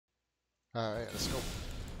Alright, let's go.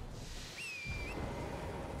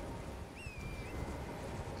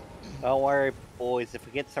 Don't worry, boys. If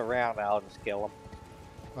it gets around, I'll just kill him.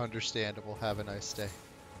 Understandable. Have a nice day.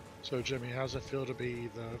 So Jimmy, how's it feel to be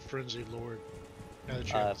the frenzied lord? Now that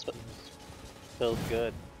you have this bonus? Feels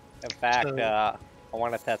good. In fact, So- I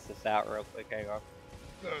want to test this out real quick. Hang on.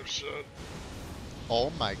 Oh shit. Oh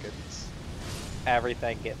my goodness.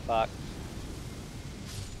 Everything get fucked.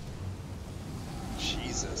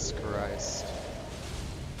 Jesus Christ.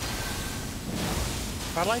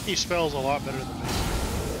 I like these spells a lot better than this.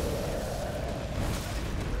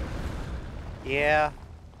 Yeah.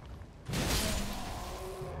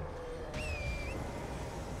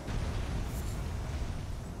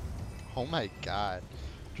 Oh my god.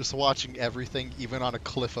 Just watching everything, even on a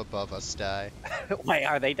cliff above us, die. Wait,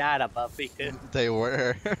 are they not above me too? They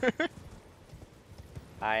were.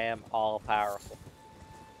 I am all powerful.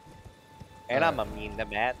 And I'm immune to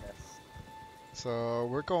madness. So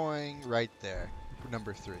we're going right there.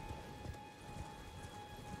 Number 3.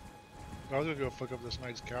 I was gonna go fuck up this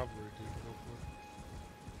knight's cavalry, dude. Go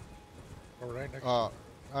for it. Or right next to Oh,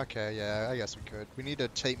 okay, yeah, I guess we could. We need to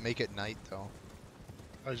make it night though.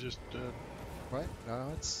 it. I just did. What?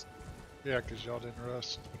 No, it's... Yeah, because y'all didn't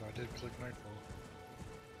rest, but I did click nightfall.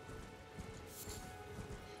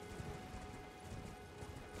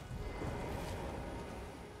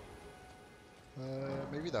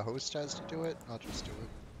 Maybe the host has to do it? I'll just do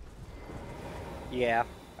it. Yeah,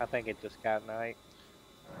 I think it just got night.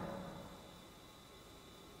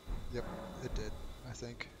 Yep, it did, I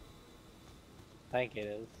think. I think it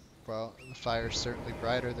is. Well, the fire's certainly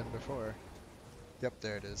brighter than before. Yep,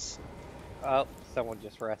 there it is. Oh, someone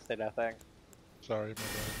just rested, I think. Sorry, my bad.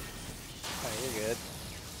 Oh, you're good.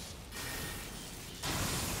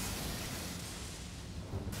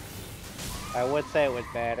 I would say it was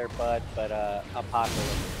better, but Apocalypse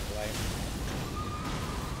is lame.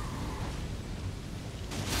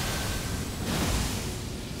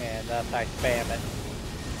 And thus I spam it.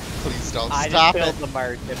 Please don't I stop just it! killed the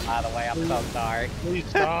merchant, by the way. I'm so sorry. Please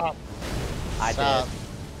stop. Stop.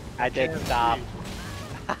 I did Can't stop. breathe.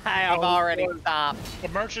 I have Oh, already Lord. stopped. The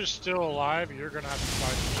merchant's still alive. You're gonna have to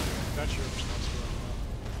fight him. That's your responsibility.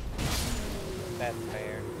 That's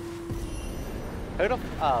fair. Who the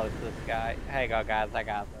oh, it's this guy. Hang on, guys. I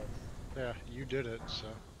got this. Yeah, you did it. So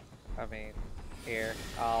I mean, here.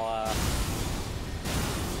 I'll,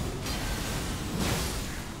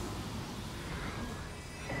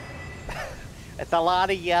 It's a lot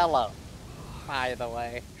of yellow, by the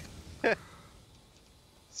way.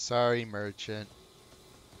 Sorry, merchant.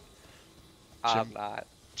 I'm not.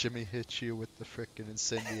 Jimmy hit you with the frickin'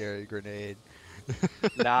 incendiary grenade.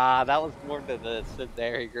 Nah, that was more than the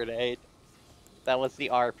incendiary grenade. That was the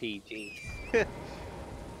RPG.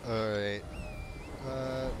 Alright.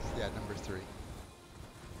 Yeah, number 3.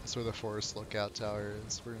 That's where the forest lookout tower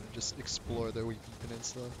is. We're gonna just explore the Weeping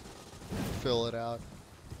Peninsula. Fill it out.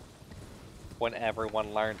 When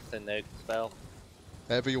everyone learns the nuke spell.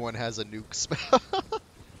 Everyone has a nuke spell.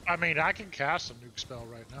 I mean, I can cast a nuke spell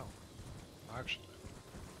right now. Actually.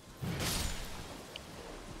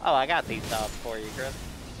 Oh, I got these dogs for you, Chris.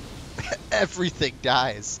 Everything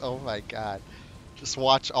dies. Oh my god. Just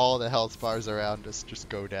watch all the health bars around us just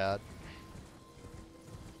go down.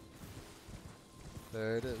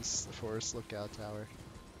 There it is, the forest lookout tower.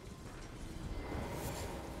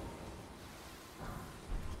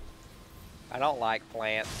 I don't like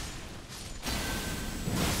plants.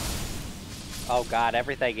 Oh god,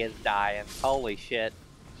 everything is dying. Holy shit.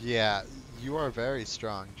 Yeah, you are very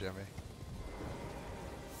strong, Jimmy.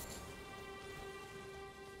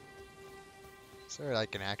 Is there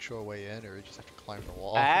like an actual way in, or we just have to climb the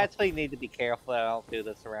wall? I actually need to be careful that I don't do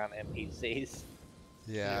this around NPCs.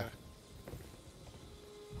 Yeah.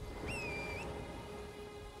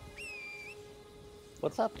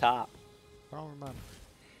 What's up top? I don't remember.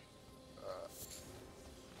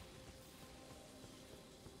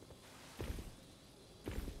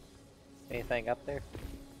 Anything up there?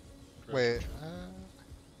 Wait.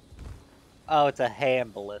 Oh, it's a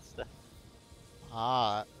hand ballista.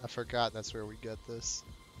 I forgot that's where we get this.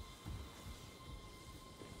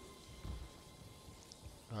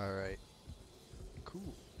 Alright. Cool.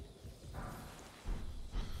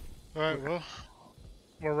 Alright, well,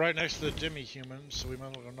 we're right next to the demi-humans, so we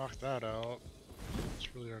might as well knock that out.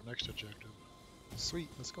 That's really our next objective. Sweet,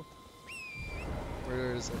 let's go.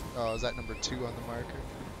 Where is it? Oh, is that number 2 on the marker?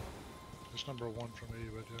 It's number 1 for me,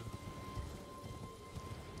 but yeah.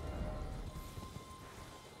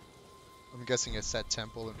 I'm guessing it's that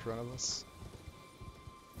temple in front of us.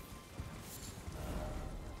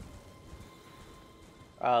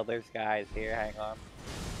 Oh, there's guys here. Hang on.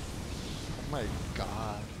 My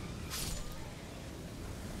God.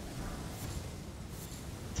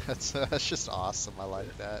 That's just awesome. I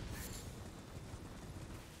like that.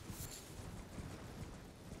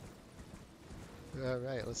 All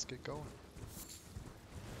right, let's get going.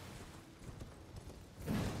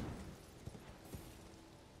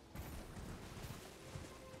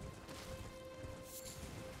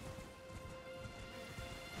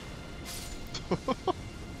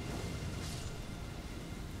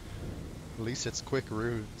 At least it's quick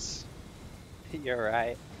runes. You're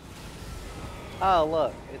right. Oh,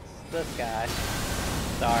 look, it's this guy.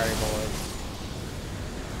 Sorry, boys.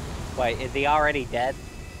 Wait, is he already dead?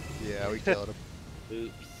 Yeah, we killed him.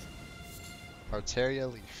 Oops.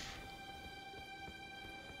 Arteria leaf.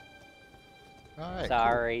 Alright, cool.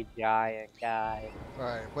 Sorry, giant guy.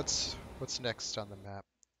 Alright, what's next on the map?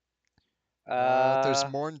 There's Uh,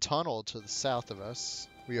 Morn Tunnel to the south of us.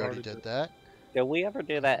 We already did that. did we ever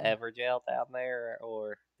do that Everjail down there,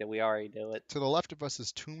 or did we already do it? To the left of us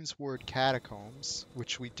is Tombsward Catacombs,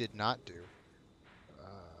 which we did not do.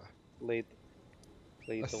 Lead,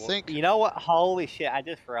 I the think... You know what? Holy shit! I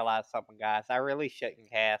just realized something, guys. I really shouldn't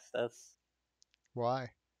cast this. Why?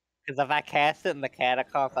 Because if I cast it in the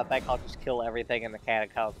catacombs, I think I'll just kill everything in the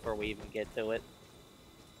catacombs before we even get to it.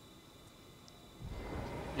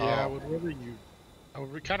 Yeah, Oh. I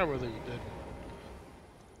would kind of rather you did.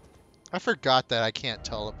 I forgot that I can't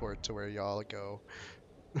teleport to where y'all go.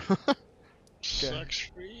 Sucks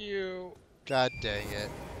for you. God dang it.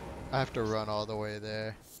 I have to run all the way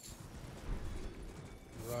there.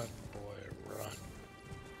 Run, boy, run.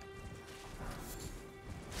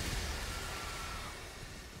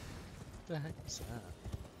 What the heck is that?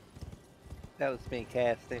 That was me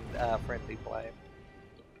casting Frenzy Flame.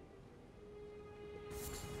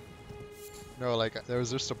 No, like, there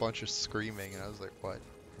was just a bunch of screaming, and I was like, what?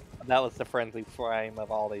 That was the Frenzy Flame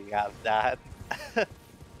of all you guys died.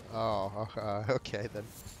 Oh, okay then.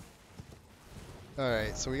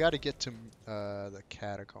 Alright, so we gotta get to the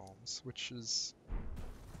catacombs, which is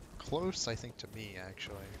close, I think, to me,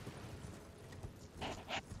 actually.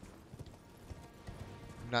 I'm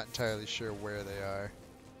not entirely sure where they are.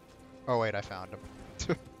 Oh wait, I found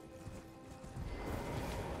them.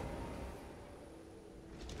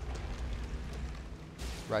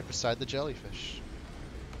 Right beside the jellyfish.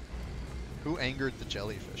 Who angered the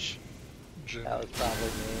jellyfish? That was probably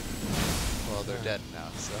me. Well, they're dead now,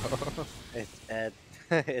 so... It's dead.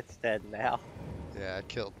 It's dead now. Yeah, I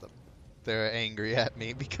killed them. They're angry at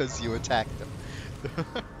me because you attacked them.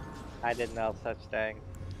 I didn't know such thing.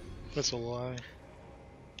 That's a lie.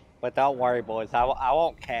 But don't worry, boys. I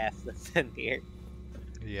won't cast this in here.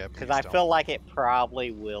 Yeah, Because please I don't. feel like it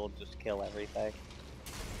probably will just kill everything.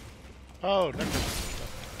 Oh, necromancer.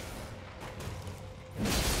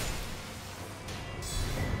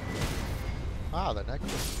 Ah, the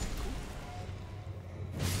necklace.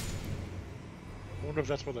 I wonder if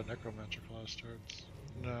that's where the necromancer class starts.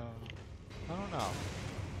 No. I don't know.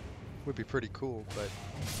 Would be pretty cool, but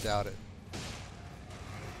doubt it.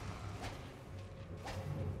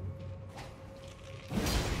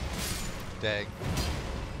 Dang.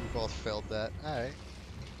 We both failed that. Alright.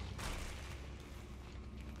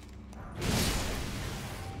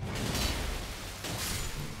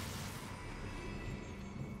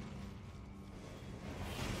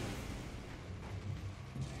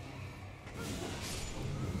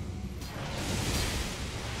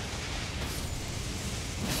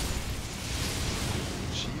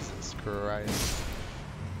 Jesus Christ.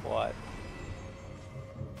 What?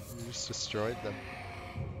 You just destroyed them.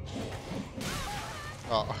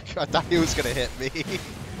 Oh, I thought he was gonna hit me.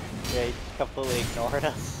 Yeah, he completely ignored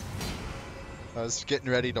us. I was getting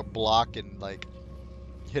ready to block and, like,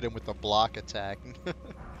 hit him with a block attack.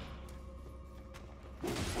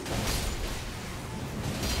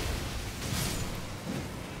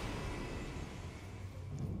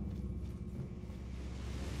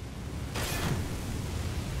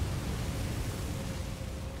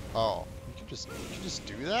 Oh, you can just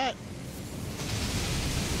do that?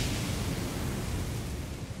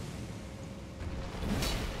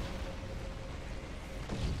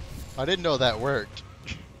 I didn't know that worked.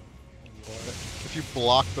 If you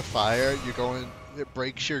block the fire, you go in, it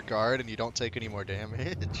breaks your guard and you don't take any more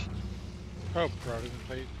damage. Oh, bro, I didn't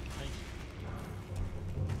pay.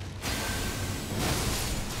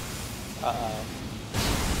 Uh-oh.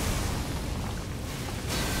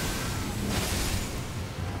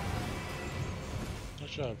 Nice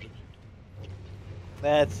job, Jimmy.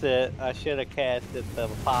 That's it. I should have casted the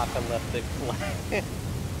apocalyptic flame.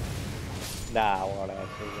 Nah, I won't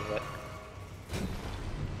actually do it.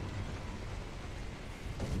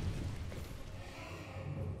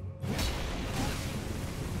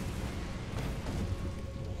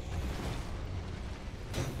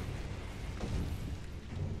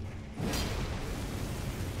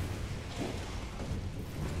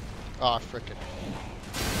 Aw, frickin'.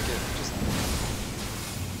 Just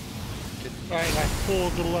get. Alright, I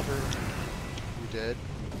pulled the lever. You did?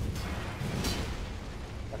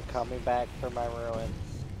 I'm coming back for my ruins.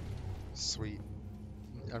 Sweet.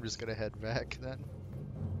 I'm just gonna head back then.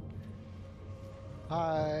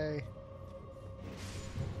 Hi.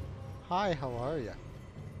 Hi, how are ya?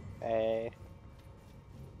 Hey.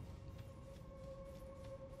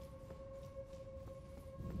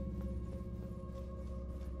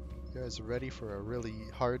 You guys ready for a really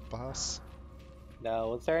hard boss? No,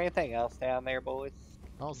 was there anything else down there, boys?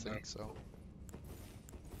 I don't No. think so.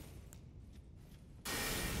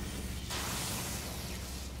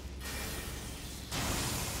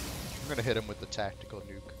 I'm gonna hit him with the tactical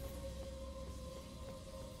nuke.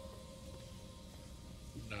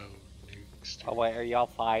 No nukes. Oh wait, are y'all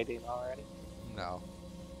fighting already? No.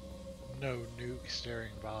 No nuke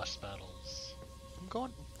staring boss battles. I'm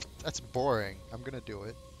going. That's boring. I'm gonna do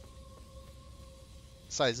it.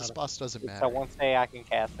 Besides, this Not a- boss doesn't Did matter. someone say I can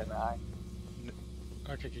cast an eye?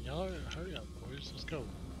 Okay, can y'all hurry up, boys? Let's go.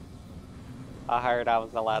 I heard I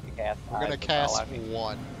was allowed to cast We're eyes, gonna that's all cast I need.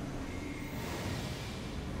 one.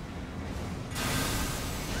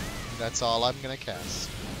 That's all I'm gonna cast.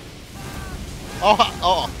 Oh,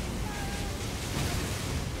 oh!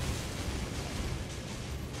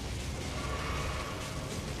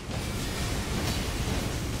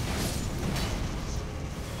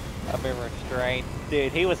 I've been restrained.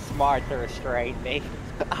 Dude, he was smart to restrain me.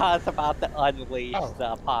 I was about to unleash Oh.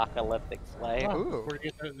 the apocalyptic slave. Oh, Ooh.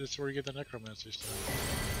 this is where you get the necromancy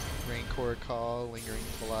stuff. Raincore Call, Lingering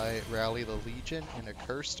Blight, Rally the Legion, and a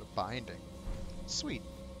Cursed Binding. Sweet.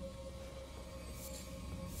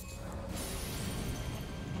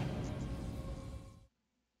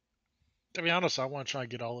 To be honest, I want to try and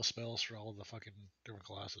get all the spells for all of the fucking different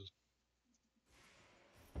classes.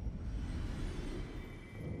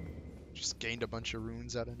 Just gained a bunch of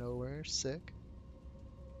runes out of nowhere. Sick.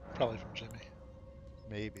 Probably from Jimmy.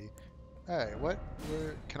 Maybe. Alright, what?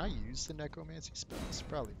 Can I use the necromancy spells?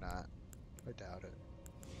 Probably not. I doubt it.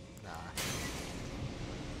 Nah.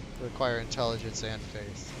 Require intelligence and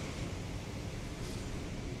faith.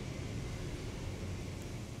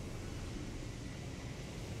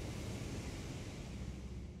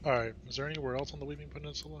 Alright, is there anywhere else on the Weeping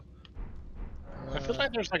Peninsula? I feel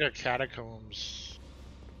like there's like a catacombs.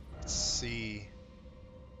 Let's see.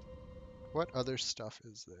 What other stuff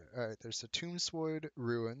is there? Alright, there's the Tombsword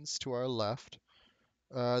Ruins to our left.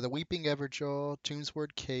 The Weeping Everjoy,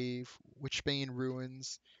 Tombsword Cave, Witchbane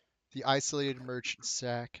Ruins, the Isolated Merchant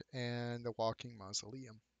Sack, and the Walking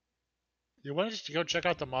Mausoleum. You want us to go check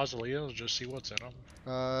out the mausoleums and just see what's in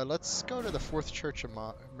them? Let's go to the Fourth Church of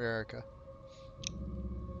America.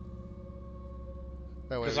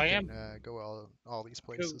 That way 'Cause we I can am- go all these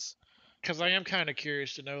places. Because I am kind of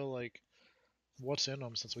curious to know, like, what's in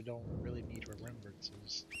them since we don't really need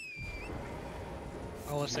remembrances.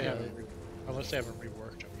 Unless they Yeah. haven't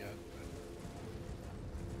reworked them yet.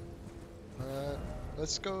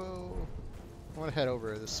 Let's go. I want to head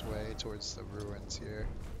over this way towards the ruins here.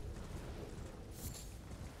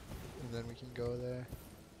 And then we can go there.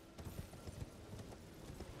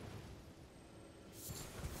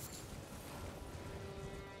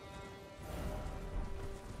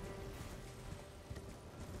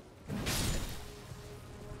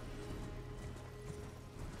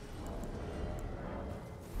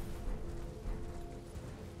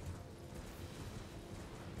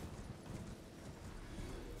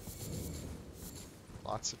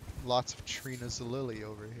 Lots of Trina Zalili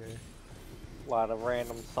over here. A lot of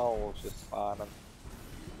random souls just spawning.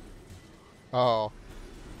 Oh.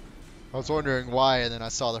 I was wondering why, and then I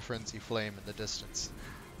saw the Frenzy Flame in the distance.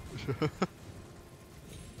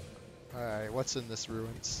 Alright, what's in this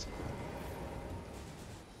ruins?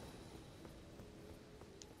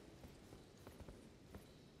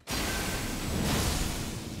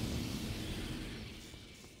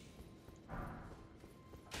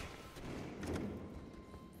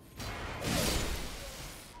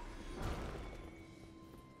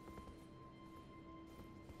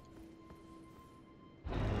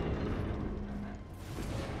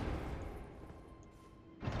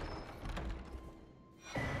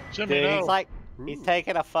 Jimmy, Dude, no! he's Ooh.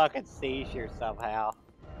 taking a fucking seizure somehow.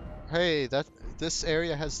 Hey, this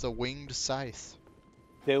area has the Winged Scythe.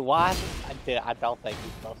 Dude, why? Dude, I don't think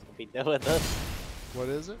he's supposed to be doing this. What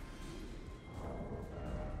is it?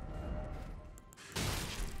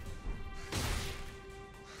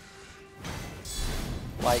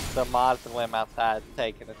 Like the mausoleum outside is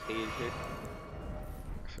taking a seizure.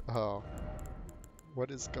 Oh. What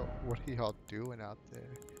are y'all doing out there?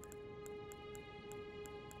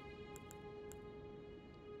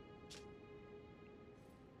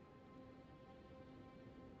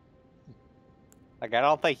 Like, I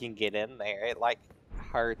don't think you can get in there. It, like,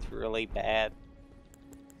 hurts really bad.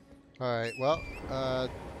 Alright, well,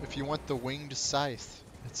 if you want the winged scythe,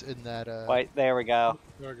 it's in that, Wait, there we go.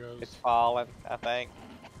 There it It's goes. falling, I think.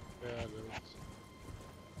 Yeah, it is.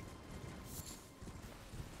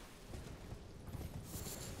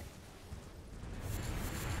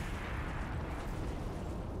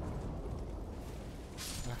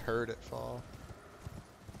 I heard it fall.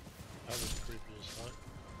 That was creepy as fuck.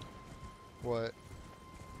 What?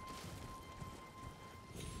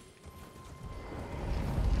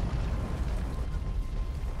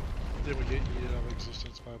 Did we get yeeted out of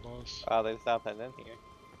existence by a boss? Oh, there's nothing in here.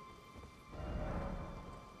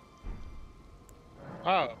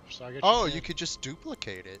 Oh, so I guess Oh, you you can. could just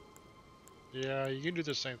duplicate it. Yeah, you can do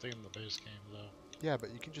the same thing in the base game, though. Yeah,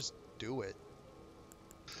 but you can just do it.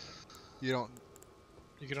 You don't...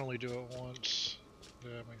 You can only do it once.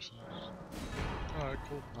 Yeah, that makes sense. Alright,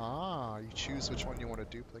 cool. Ah, you choose which one you want to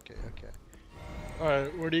duplicate. Okay.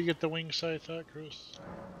 Alright, where do you get the wing scythe at, Chris?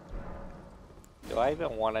 Do I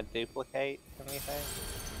even want to duplicate anything?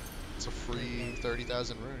 It's a free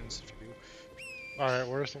 30,000 runes if you do. Alright,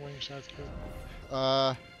 where's the wing scythe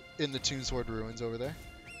go? In the Tombsword ruins over there.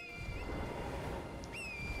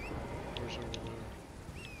 Where's over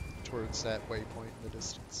there? Towards that waypoint in the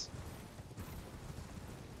distance.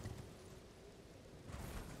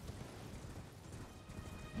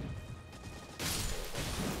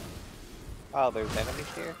 Oh, there's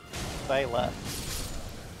enemies here? They left.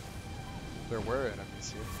 There were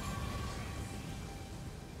enemies here.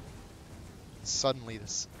 Suddenly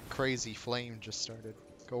this crazy flame just started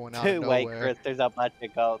going out of Wait, nowhere. Chris, there's a bunch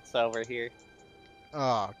of goats over here.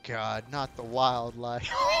 Oh god, not the wildlife.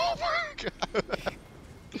 Oh my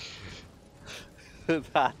god.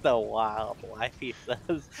 Not the wildlife, he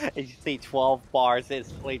says. And you see 12 bars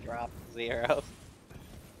instantly drop to 0.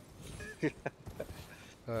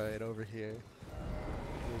 Alright, over here.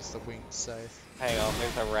 There's the winged scythe. Hang on,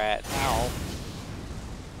 there's a rat. Ow.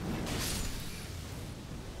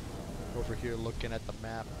 Over here looking at the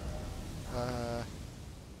map.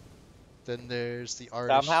 Then there's the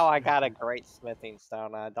artist. Somehow I got a great smithing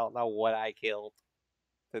stone. I don't know what I killed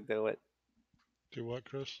to do it. Do what,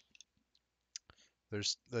 Chris?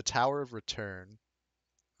 There's the Tower of Return.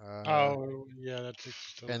 Oh, yeah, that's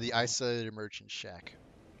And the isolated merchant shack.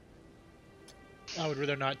 I would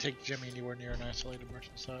rather not take Jimmy anywhere near an isolated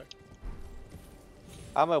merchant site.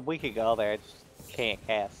 I mean, we could go there, just can't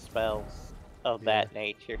cast spells of that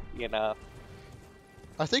nature, you know?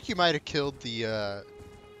 I think you might have killed the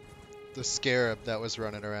scarab that was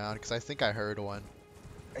running around, because I think I heard one.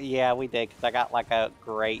 Yeah, we did, because I got like a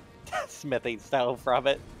great smithing stone from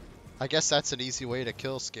it. I guess that's an easy way to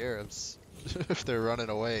kill scarabs. If they're running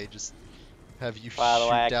away, just have you By the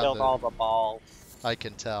shoot way, I down killed all the balls. I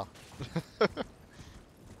can tell.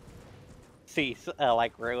 See,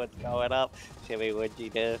 like ruins going up. Jimmy, what'd you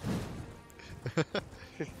do?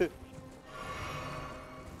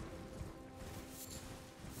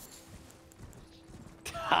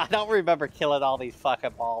 I don't remember killing all these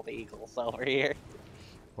fucking bald eagles over here.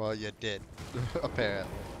 Well, you did,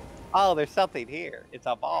 apparently. Oh, there's something here. It's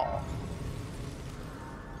a ball.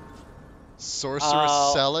 Sorceress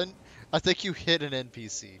Oh. Selin? I think you hit an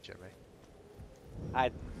NPC,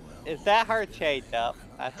 Jimmy. Is that her chained up?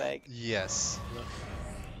 I think. Yes.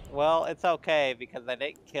 Well, it's okay because I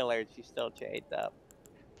didn't kill her and she's still chained up.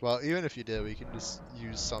 Well, even if you did, we can just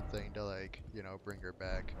use something to, like, you know, bring her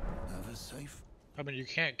back. Have a safe. I mean, you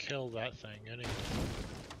can't kill that thing anyway.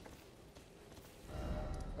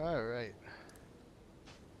 Alright.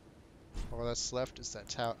 All that's left is that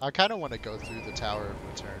tower. I kind of want to go through the Tower of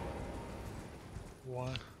Return.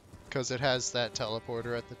 Why? Because it has that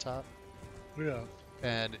teleporter at the top. Yeah.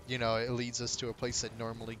 And, you know, it leads us to a place that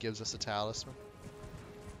normally gives us a talisman.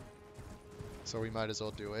 So we might as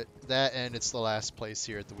well do it. That, and it's the last place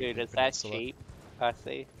here at the Dude, Weeping is that Peninsula. cheap? I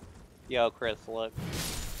see. Yo, Chris, look.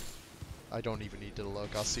 I don't even need to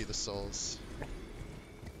look. I'll see the souls.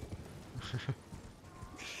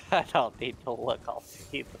 I don't need to look. I'll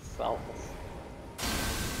see the souls.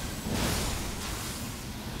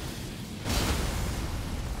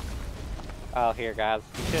 Oh, here, guys.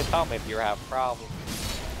 You should have told me if you were having problems.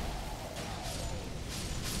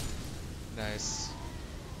 Nice.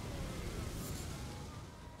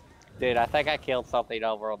 Dude, I think I killed something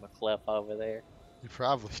over on the cliff over there. You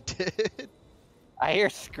probably did. I hear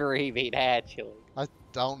screaming, actually. I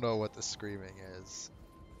don't know what the screaming is.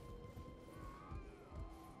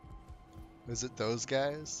 Is it those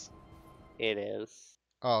guys? It is.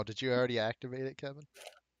 Oh, did you already activate it, Kevin?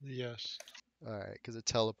 Yes. Alright, because it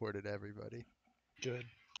teleported everybody. Good.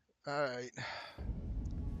 Alright.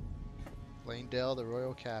 Lanedale, the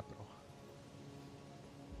royal capital.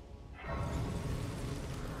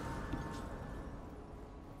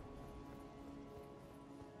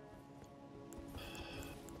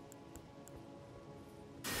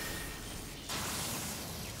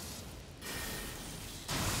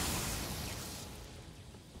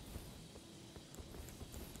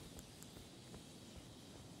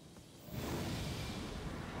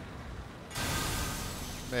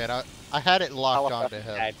 Man, I had it I locked love onto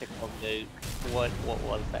him. tactical nuke. What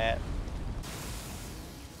was that?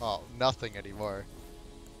 Oh, nothing anymore.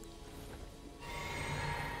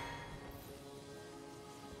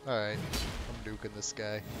 Alright, I'm nuking this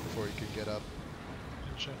guy before he can get up.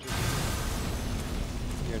 Enchanted.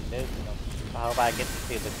 You're nuking them. I hope I get to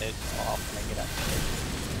see the nuke go off when I get up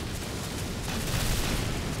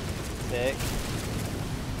there. Sick.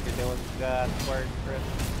 You're doing good work, Chris.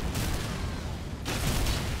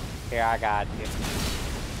 Here, I got you.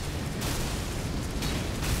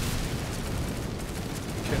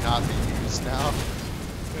 Cannot be used now.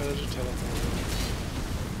 Yeah, there's a teleporter.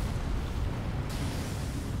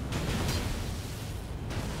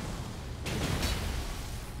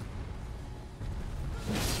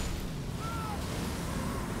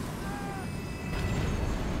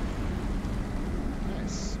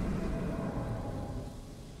 Nice.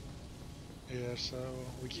 Yeah, so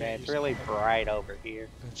we can't Man, use it's really the- bright over here.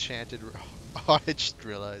 Enchanted. Oh, I just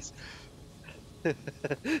realized.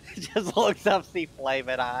 Just looks up, see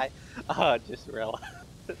flaming eye. Oh, just realized.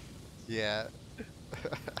 Yeah.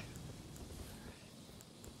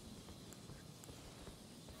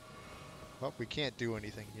 Well, we can't do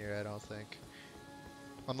anything here, I don't think.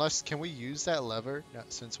 Unless, can we use that lever?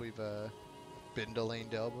 Not since we've been to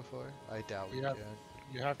Lanedale before? I doubt we Yeah. can.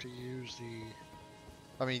 You have to use the.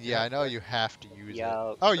 I mean, You yeah, have I know to, you have to use it.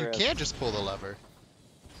 Yo, Oh, you Chris. can just pull the lever.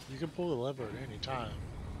 you can pull the lever at any time.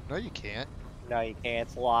 No, you can't. No, you can't.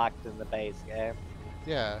 It's locked in the base game.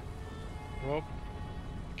 Yeah. Well,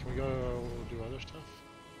 can we go do other stuff?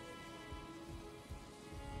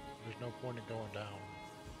 There's no point in going down.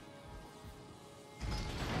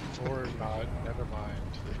 Or not, never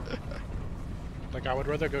mind. Like, I would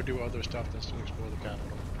rather go do other stuff than to explore the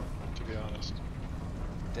capital, to be honest.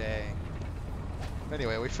 Dang.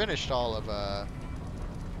 Anyway, we finished all of the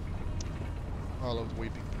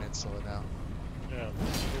Weeping Peninsula now. Yeah,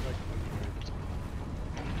 let's do like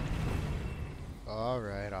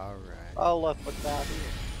Alright, alright. Oh, look, what's out here?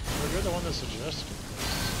 well, you're the one that suggested this.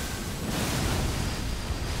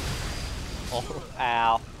 Oh,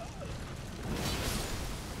 Ow.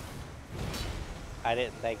 I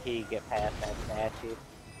didn't think he'd get past that statue.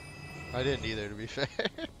 I didn't either, to be fair.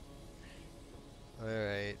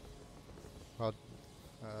 Alright. Well,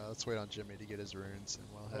 let's wait on Jimmy to get his runes and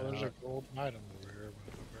we'll Well, head there's out. a gold item over here,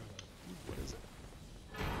 but I'll grab it. What is it?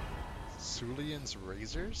 Sulian's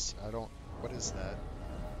Razors? I don't... What is that?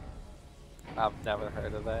 I've never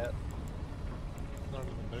heard of that. Not in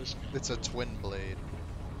the base game. It's a twin blade.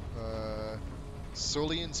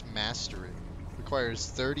 Sulian's Mastery. Requires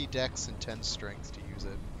 30 dex and 10 strength to use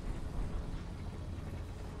it.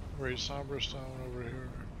 Wait, Somber Stone over here.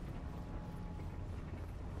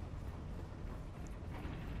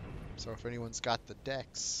 So if anyone's got the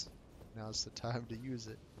dex, now's the time to use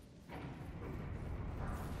it.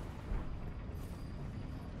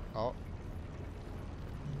 Oh.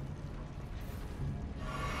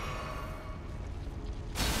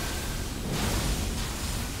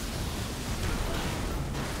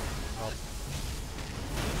 Oh.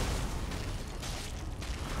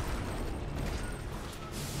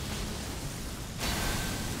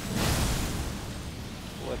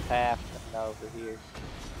 What's happening over here?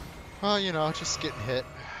 Oh, you know, just getting hit.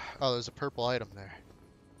 Oh, there's a purple item there.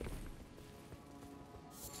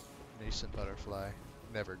 Nascent butterfly.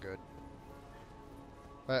 Never good.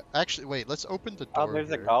 Actually, wait, let's open the door Oh, there's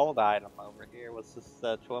here. a gold item over here. What's this,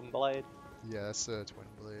 twin blade? Yeah, that's a twin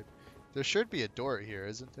blade. There should be a door here,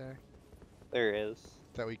 isn't there? There is.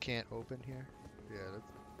 That we can't open here? Yeah, let's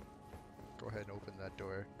go ahead and open that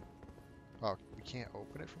door. Oh, we can't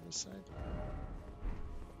open it from this side?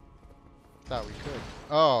 Thought we could.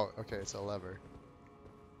 Oh, okay, it's a lever.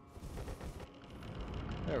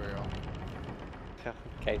 There we go.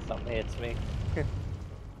 In case something hits me.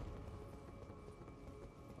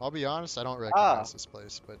 I'll be honest, I don't recognize this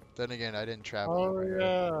place, but then again, I didn't travel Oh over here.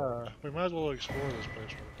 yeah, we might as well explore this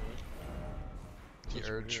place real quick. The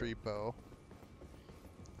Erd Tree Bow.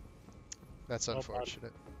 That's Oh,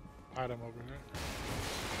 unfortunate. Item over here.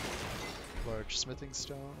 Large smithing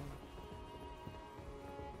stone.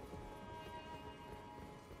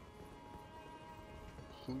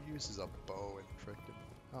 Who uses a bow in frickin'...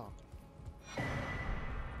 Oh.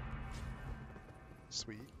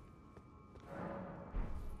 Sweet.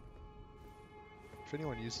 If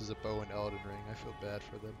anyone uses a bow in Elden Ring, I feel bad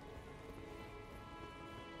for them.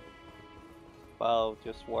 Well,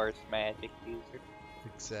 just worse magic user.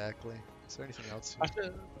 Exactly. Is there anything else I here?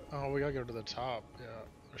 said, oh, we gotta go to the top. Yeah,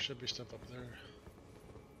 there should be stuff up there.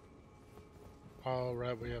 Oh,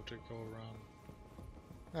 right, we have to go around.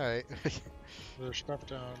 Alright. There's stuff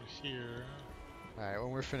down here. Alright,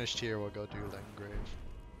 when we're finished here, we'll go do Lengrave.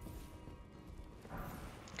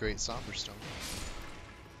 Great Somber Stone.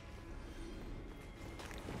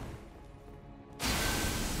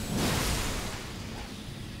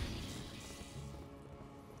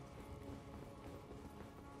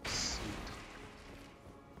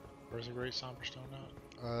 Where's the Great Somber Stone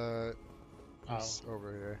at? It's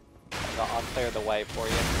over here. I'll clear the way for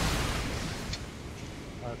you.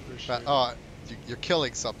 I appreciate it. Oh, you're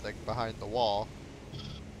killing something behind the wall.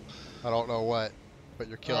 I don't know what, but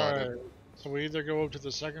you're killing Alright, it. so we either go up to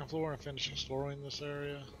the second floor and finish exploring this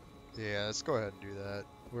area. Yeah, let's go ahead and do that.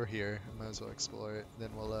 We're here. Might as well explore it. Then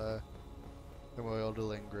we'll go to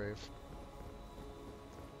Lengrave.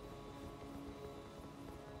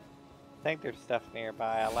 I think there's stuff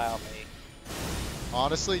nearby. Allow me.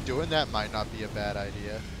 Honestly, doing that might not be a bad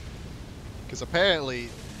idea. Because apparently,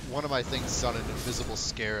 one of my things is on an invisible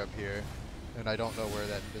scarab here. And I don't know where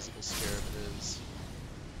that invisible scarab is.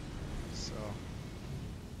 So,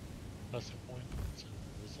 That's the point. It's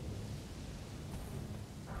invisible.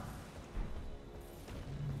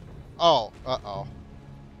 oh, uh-oh.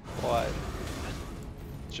 What?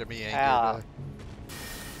 Jimmy Ow. angered.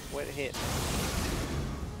 What hit?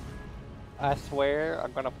 I swear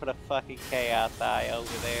I'm gonna put a fucking chaos eye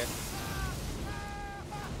over there.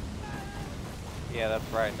 Yeah,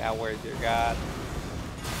 that's right. Now where's your god?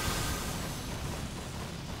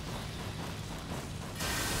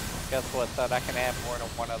 Guess what, son? I can have more than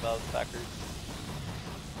one of those suckers.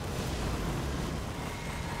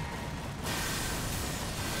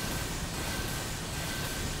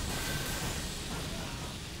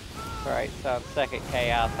 Alright, son, second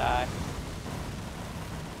chaos eye.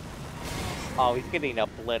 Oh, he's getting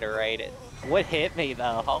obliterated. What hit me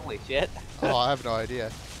though? Holy shit. Oh, I have no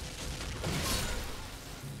idea.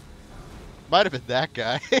 Might have been that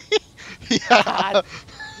guy. Yeah. God.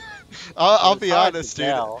 I'll It was be hard to honest, dude.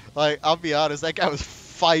 tell. Like, I'll be honest, that guy was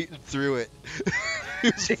fighting through it. He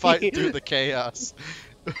was fighting through the chaos.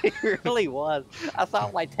 He really was. I saw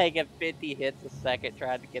him like taking 50 hits a second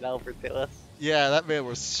trying to get over to us. Yeah, that man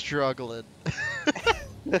was struggling.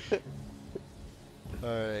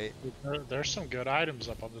 Alright, There's some good items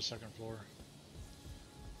up on the second floor.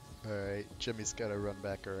 alright. Jimmy's gotta run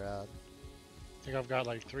back around. I think I've got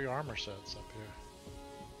like 3 armor sets up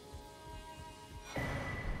here.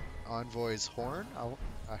 Envoy's horn,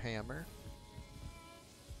 a hammer.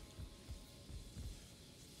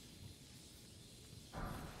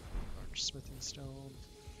 Large smithing stone.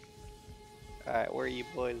 Alright, where are you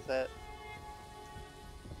boys at?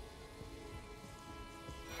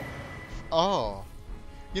 Oh.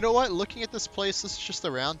 You know what? Looking at this place, this is just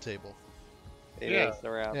the round table. It Yeah. is the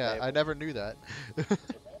round Yeah, table. I never knew that.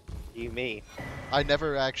 You me. I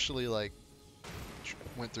never actually, like,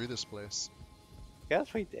 went through this place.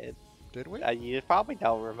 Yes, we did. Did we? You probably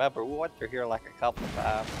don't remember. We went through here like a couple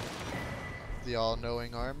times. The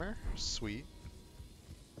all-knowing armor. Sweet.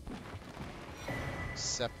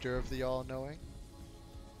 Scepter of the all-knowing.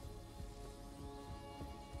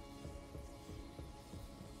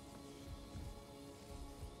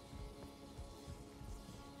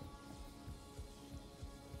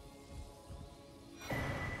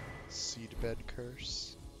 Seedbed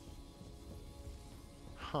curse.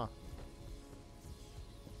 Huh.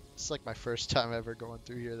 It's like my first time ever going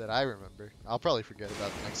through here that I remember. I'll probably forget about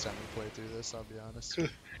it next time we play through this, I'll be honest.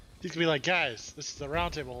 You can be like, guys, this is the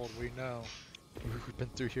round table hold. We know. We've been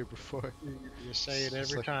through here before. You say it It's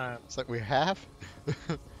every like- time. It's like we have?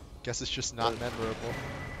 Guess it's just not memorable.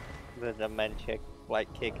 The dementia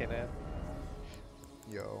like kicking in.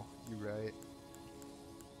 Yo, you right.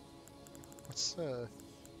 What's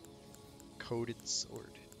coated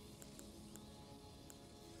sword?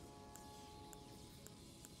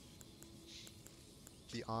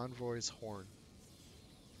 The envoy's horn.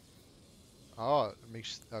 Oh, it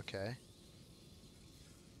makes okay.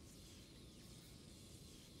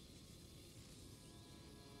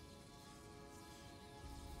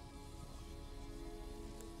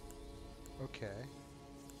 Okay.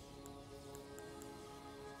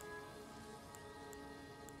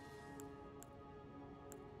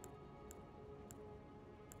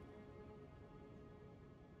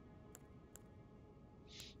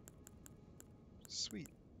 Sweet.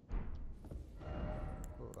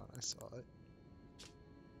 Hold on, I saw it.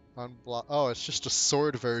 Unblock. Oh, it's just a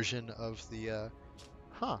sword version of the.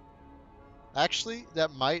 Huh. Actually,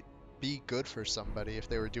 that might be good for somebody if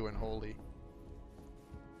they were doing holy.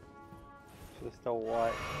 Just a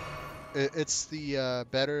what? It's the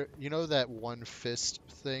better. You know that one fist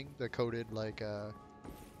thing, the coated like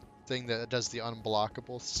thing that does the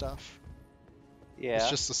unblockable stuff. It's Yeah.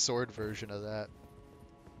 just the sword version of that.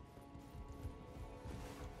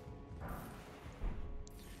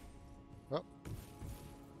 Oh,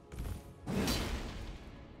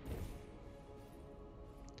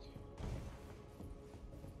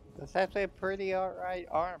 That's actually a pretty alright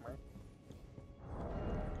armor.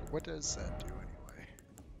 what does that do anyway?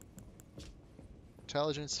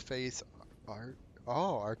 Intelligence, faith, art.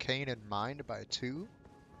 Oh, arcane and mind by 2?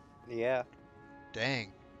 Yeah.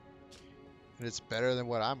 Dang. And it's better than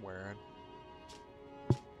what I'm wearing.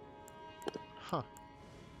 Huh.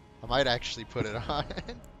 I might actually put it on.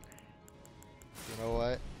 You know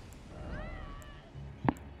what?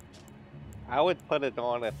 I would put it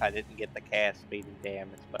on if I didn't get the cast speed and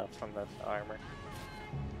damage buff from this armor.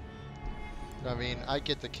 I mean, I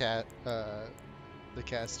get the the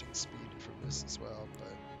casting speed from this as well,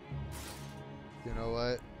 but you know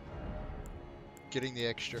what? Getting the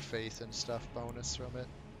extra faith and stuff bonus from it.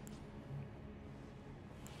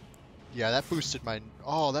 Yeah, that boosted my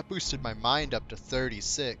that boosted my mind up to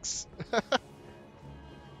 36.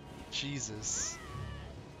 Jesus.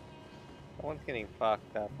 Someone's getting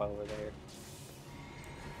fucked up over there.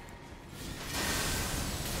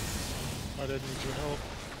 I didn't need your help.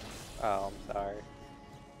 Oh, I'm sorry.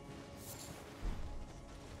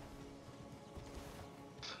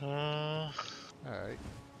 Alright.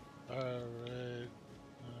 Alright.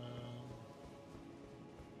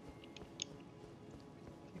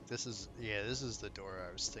 This is the door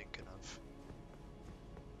I was thinking of.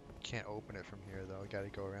 Can't open it from here though, I gotta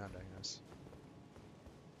go around I guess.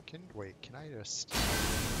 Can I just...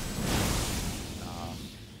 Nah.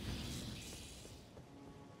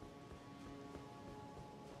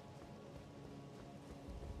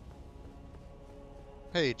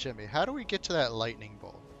 Hey Jimmy, how do we get to that lightning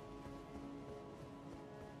bolt?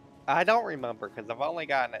 I don't remember because I've only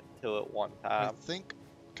gotten it to it one I time. think,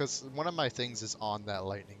 because one of my things is on that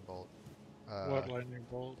lightning bolt. what lightning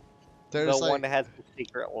bolt? The There's one like, that has the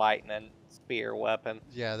secret lightning spear weapon.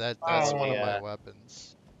 yeah, that's Oh, one of my Yeah.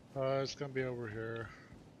 weapons. it's gonna be over here.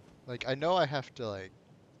 Like, I know I have to like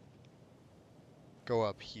go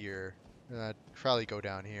up here, and I'd probably go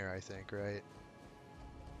down here, I think, right?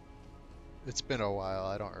 It's been a while,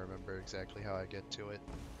 I don't remember exactly how I get to it.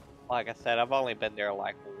 Like I said, I've only been there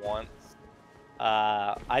like once.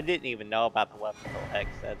 I didn't even know about the weapon until X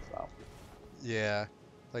said something. Yeah,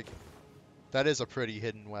 like, that is a pretty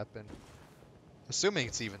hidden weapon. Assuming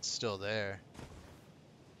it's even still there.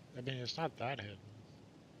 I mean, it's not that hidden.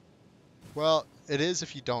 Well, it is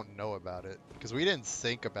if you don't know about it, because we didn't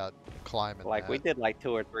think about climbing Like, we that. did like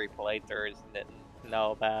 2 or 3 playthroughs and didn't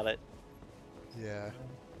know about it. Yeah.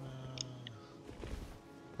 Uh,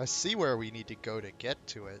 I see where we need to go to get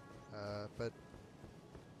to it, but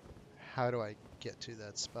how do I get to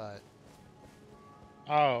that spot?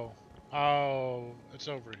 oh, it's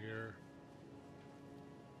over here.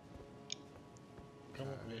 Come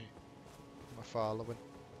with me. I'm following.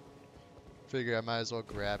 Figure I might as well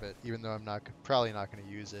grab it, even though I'm probably not going to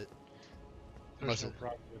use it. There's Unless no it,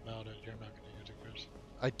 problem about it. You're not gonna use it, Chris.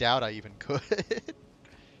 I doubt I even could.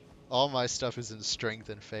 All my stuff is in strength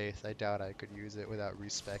and faith. I doubt I could use it without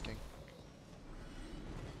respecking.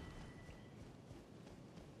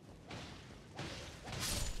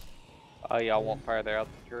 Oh, y'all went further up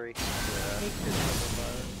the tree. Yeah.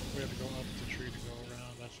 We have to go up the tree to go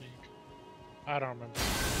around, I think. I don't remember.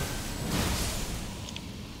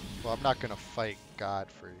 Well, I'm not going to fight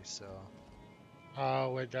Godfrey, so...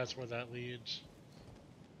 Oh, wait, that's where that leads.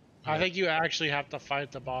 Yeah. I think you actually have to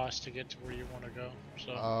fight the boss to get to where you want to go.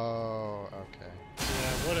 So, Oh, okay.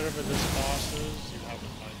 yeah, whatever this boss is, you have to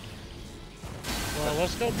fight him. Well,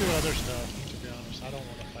 let's go do other stuff, to be honest. I don't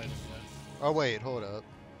want to fight him yet. Oh, wait, hold up.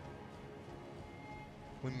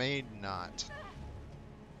 We may not.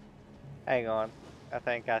 Hang on. I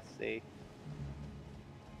think I see.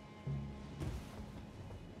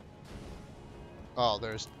 Oh,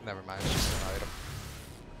 never mind, it's just an item.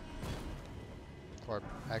 Or,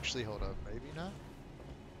 actually, hold up, maybe not?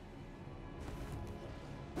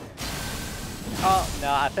 Oh,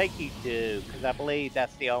 no, I think you do, because I believe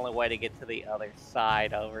that's the only way to get to the other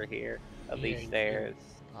side over here of Yeah, these you do. stairs.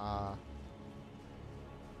 Ah.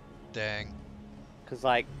 Dang. Because,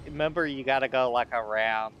 like, remember you gotta go, like,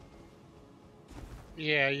 around.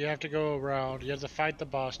 Yeah, you have to go around. You have to fight the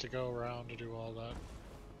boss to go around to do all that.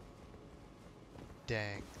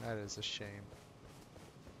 Dang, that is a shame.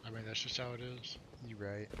 I mean, that's just how it is. You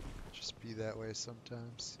right. Just be that way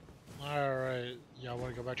sometimes. Alright, y'all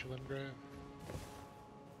want to go back to Limgrave?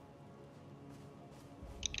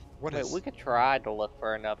 What Wait, is? we could try to look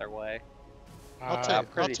for another way. I'll But I'm take Um, I'll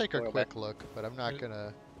pretty take a sure quick look, but I'm not it-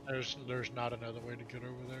 gonna. there's not another way to get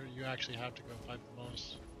over there. You actually have to go fight the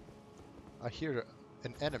boss. I hear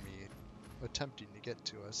an enemy attempting to get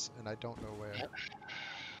to us, and I don't know where.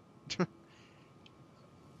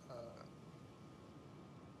 Uh,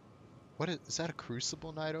 what is that? A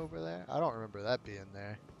Crucible Knight over there? I don't remember that being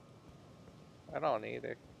there. I don't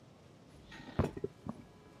either.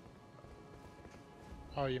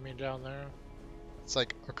 Oh, you mean down there? It's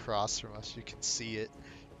like across from us. You can see it.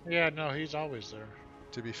 Yeah, no, he's always there.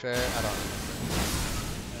 To be fair, I don't remember.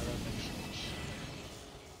 Yeah, that makes sense.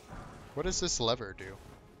 What does this lever do?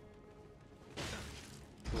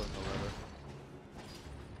 Pulling the lever.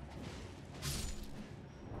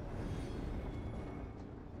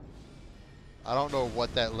 I don't know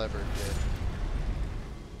what that lever did,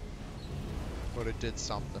 but it did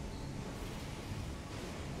something.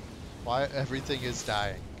 Why everything is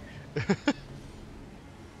dying?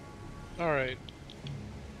 Alright.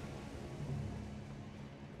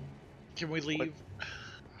 Can we leave?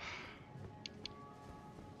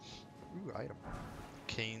 Ooh, item.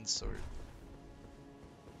 Cane sword.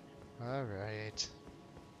 Alright.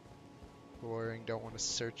 Boring, don't want to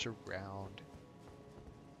search around.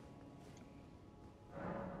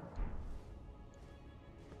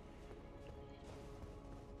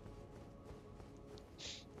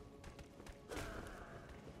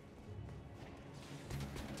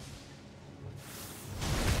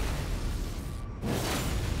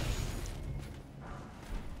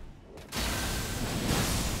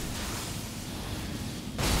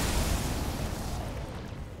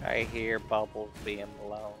 I hear bubbles being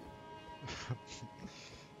blown.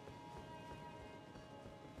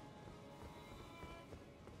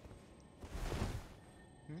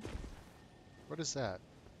 What is that?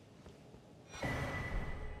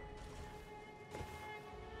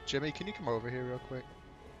 Jimmy, can you come over here real quick?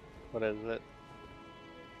 What is it?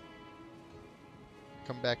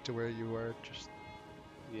 Come back to where you were. Just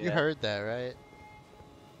Yeah. You heard that, right?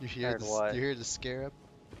 You hear Heard the what? you hear the scarab?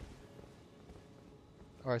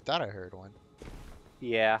 Or I thought I heard one.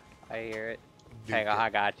 Yeah, I hear it. Hang Nuke on, I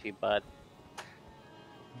got you, bud.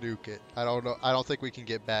 it. Nuke it. I don't know. I don't think we can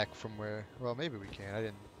get back from where. Well, maybe we can. I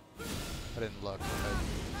didn't look.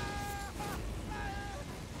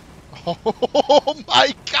 Oh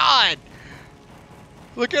my god!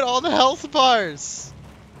 Look at all the health bars!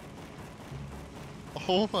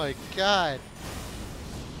 Oh my god.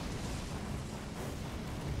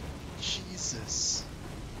 Jesus.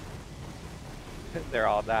 They're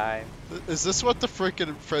all dying. Is this what the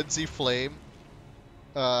freaking Frenzy Flame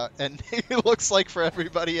and it looks like for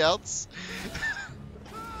everybody else?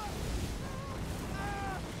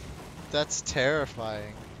 That's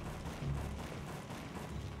terrifying.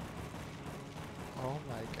 Oh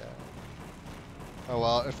my god. Oh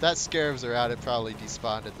well, if that scarabs are out, it probably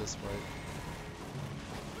despawned at this point.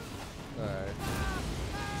 Alright.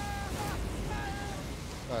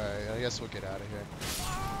 Alright, I guess we'll get out of here.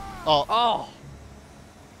 Oh, Oh!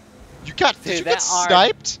 you got, did Dude, you get that arc-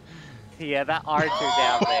 sniped? Yeah, that archer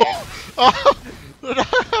down there. Oh!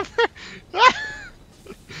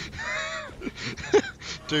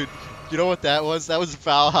 Dude, you know what that was? That was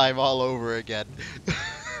Valheim all over again.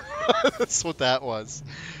 That's what that was.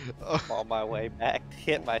 I'm on my way back to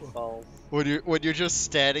hit my soul. When you're just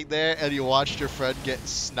standing there and you watched your friend get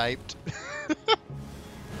sniped.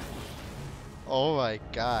 Oh my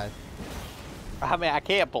god. I mean, I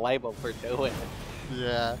can't blame him for doing it.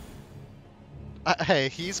 Yeah. Hey,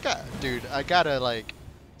 he's got, dude, I gotta like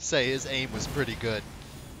say his aim was pretty good.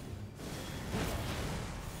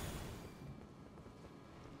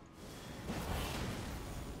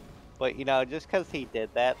 But, you know, just because he did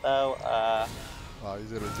that, though, Oh,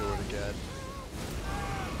 he's gonna do it again.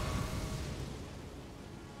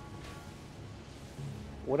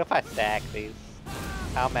 what if I stack these?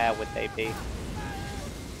 How mad would they be?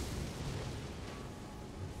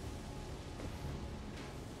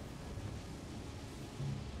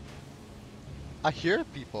 I hear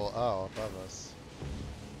people. Oh, above us.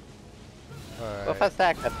 What if I Alright.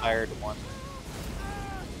 stack the third one?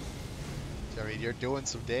 I mean, you're doing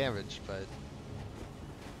some damage, but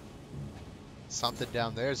something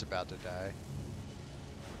down there is about to die.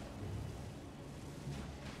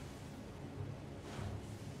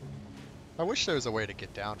 I wish there was a way to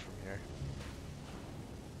get down from here.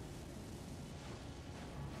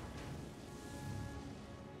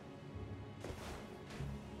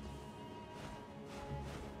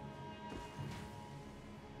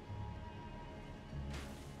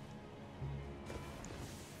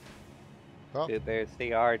 Oh, Dude, there's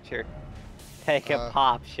the archer. Taking uh,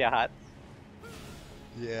 pop shots.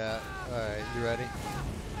 yeah. Alright, you ready?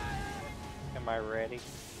 Am I ready?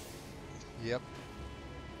 Yep.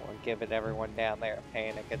 We're giving everyone down there a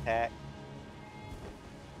panic attack.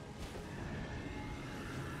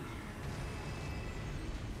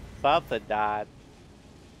 Something died.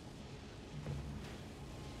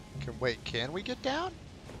 Wait, can we get down?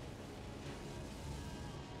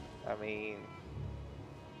 I mean,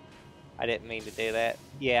 I didn't mean to do that.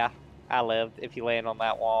 Yeah, I lived if you land on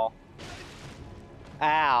that wall.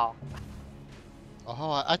 Ow!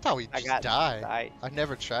 Oh, I thought we'd I just got die. sniped. I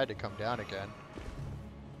never tried to come down again.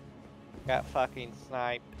 Got fucking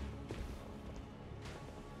sniped.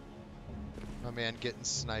 My man getting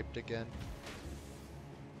sniped again.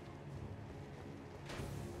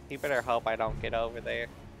 You better hope I don't get over there.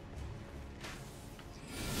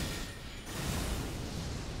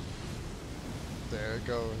 There it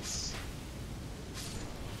goes.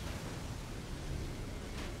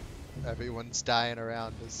 Everyone's dying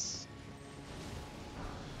around this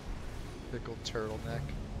pickled turtleneck.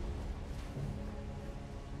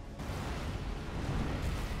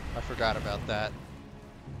 I forgot about that.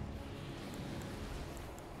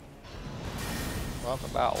 Well,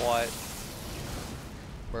 About what?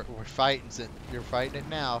 we're fighting it. You're fighting it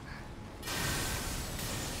now.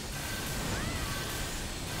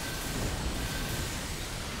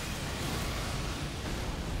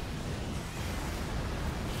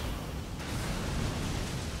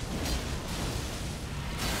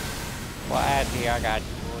 Well, add me, I got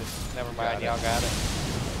you, boys. Never mind, y'all got it.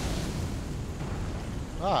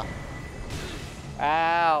 Ah,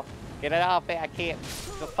 Ow! Get it off me, I can't.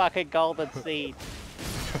 The fucking golden seed.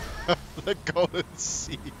 the golden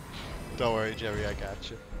seed. Don't worry, Jerry, I got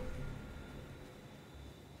you.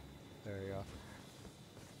 There you go.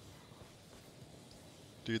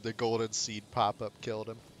 Dude, the golden seed pop-up killed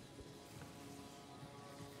him.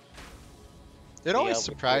 It always overkill.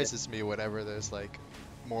 surprises me whenever there's like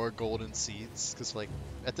more golden seeds, because like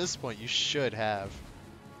at this point you should have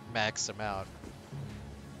max amount.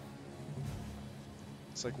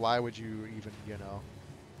 It's like, why would you even, you know,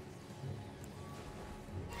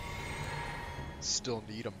 still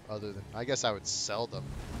need them other than, I guess I would sell them,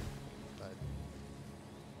 but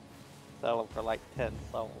Sell them for like 10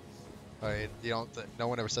 souls. I mean, you don't, no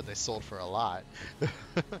one ever said they sold for a lot.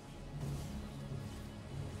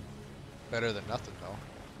 Better than nothing though.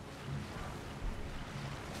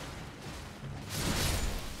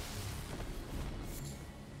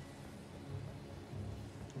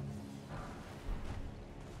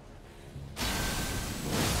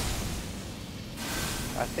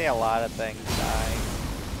 I see a lot of things dying.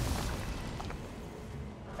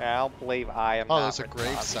 And I don't believe I am Oh, not there's a grave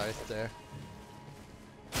responsible. scythe there.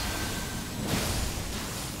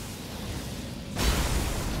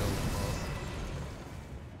 Killed them both.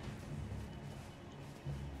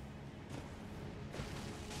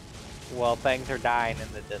 Well, things are dying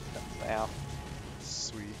in the distance now.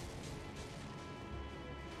 Sweet.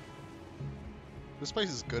 This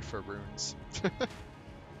place is good for runes.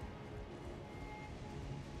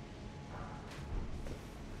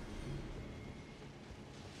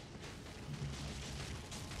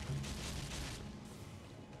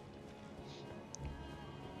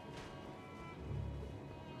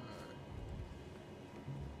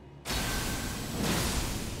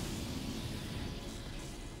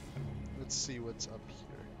 Let's see what's up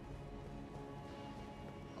here.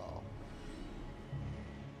 Oh.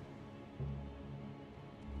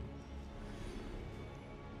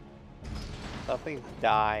 Something's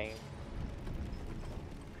dying.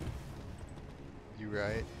 You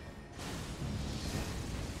right?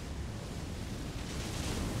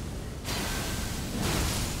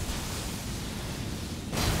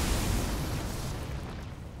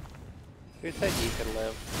 Who said you could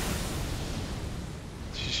live?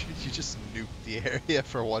 You just nuked the area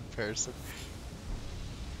for one person.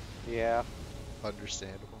 Yeah.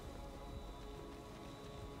 Understandable.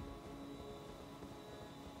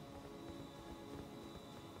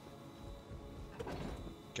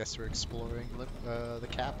 Guess we're exploring the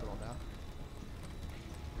capital now.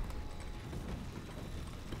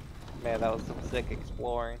 Man, that was some sick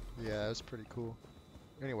exploring. Yeah, that was pretty cool.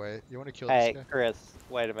 Anyway, you want to kill Hey, this guy? Chris,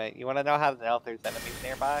 wait a minute. You want to know how to know if there's enemies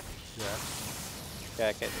nearby? Yeah.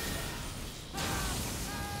 Check it.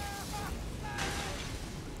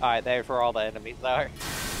 Alright, there's where all the enemies are.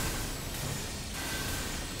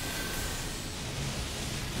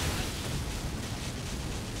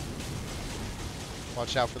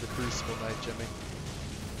 Watch out for the Crucible Knight, Jimmy.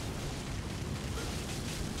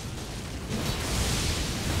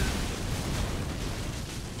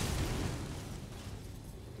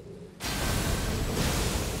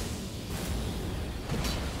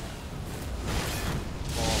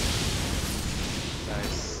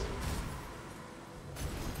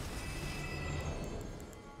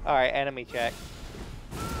 Alright, enemy check.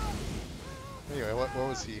 Anyway, what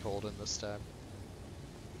was he holding this time?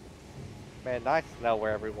 Man, nice to know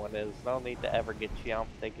where everyone is. No need to ever get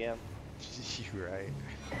jumped again. You're right.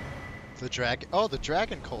 The dragon. Oh, the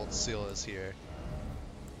dragon cult seal is here.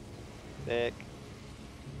 Sick.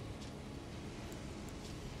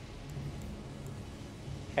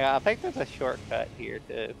 Yeah, I think there's a shortcut here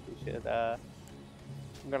too. We should, I'm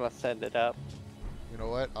gonna send it up. You know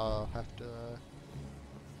what? I'll have to.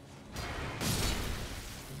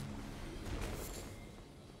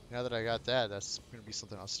 Now that I got that, that's gonna be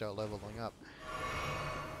something I'll start leveling up.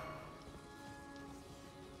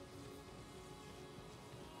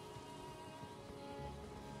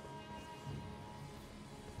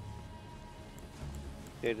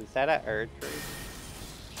 Dude, is that an Erd tree?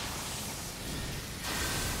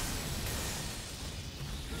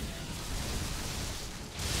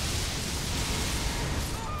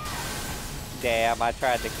 Damn, I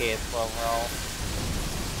tried to cancel him roll.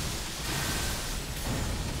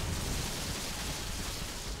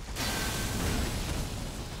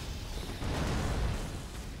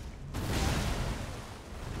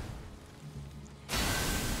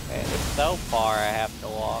 Man, it's so far I have to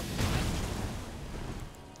walk.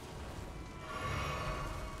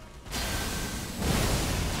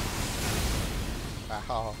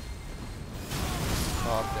 Wow.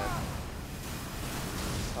 Oh, I'm dead.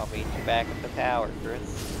 I'll meet you back at the tower,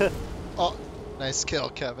 Chris. Oh, nice kill,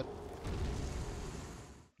 Kevin.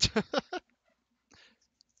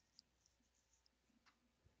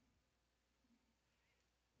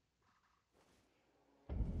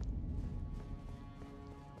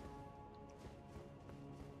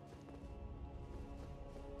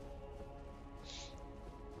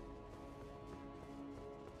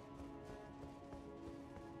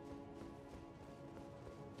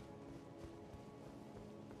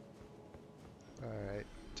 Alright,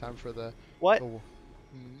 time for the... What Oh,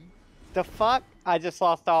 hmm? the fuck? I just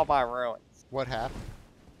lost all my ruins. What happened?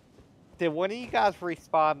 Did one of you guys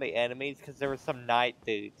respawn the enemies? Because there was some knight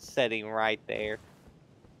dude sitting right there.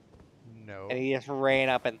 No. And he just ran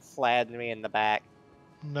up and slapped me in the back.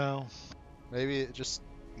 No. Maybe it just...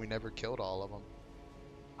 we never killed all of them.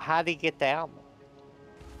 How'd he get down there?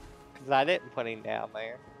 Because I didn't put him down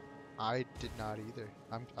there. I did not either.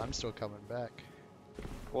 I'm still coming back.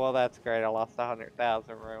 Well, that's great. I lost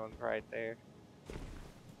 100,000 ruins right there.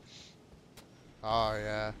 Oh,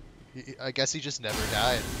 yeah. I guess he just never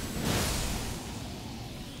died.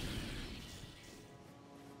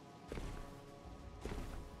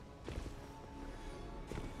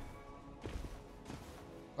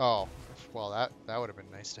 Oh, well, that would have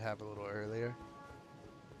been nice to have a little earlier.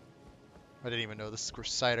 I didn't even know this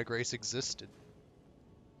site of grace existed.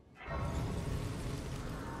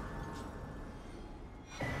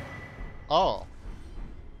 Oh.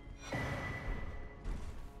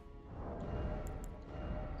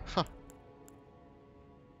 Huh.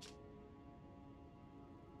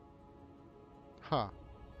 Huh.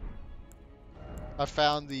 I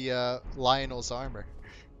found the Lionel's armor.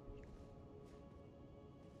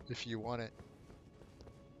 If you want it.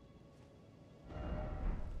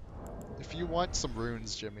 If you want some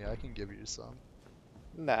runes, Jimmy, I can give you some.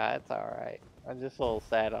 Nah, it's alright. I'm just a little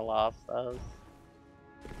sad I lost those.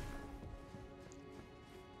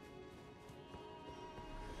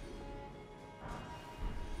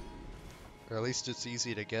 Or at least it's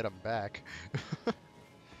easy to get them back.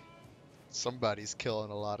 Somebody's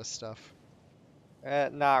killing a lot of stuff.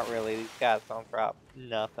 Not really. These guys don't drop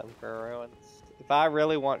nothing for ruins. If I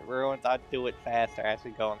really want ruins, I'd do it faster as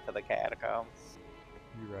we go into the catacombs.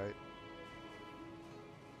 You're right.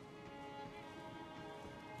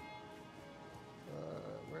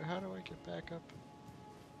 How do I get back up?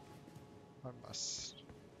 I must.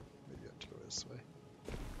 Maybe I have to go this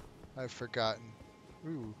way. I've forgotten.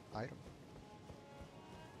 Ooh, item.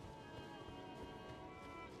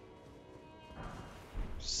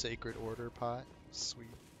 Sacred Order pot. Sweet.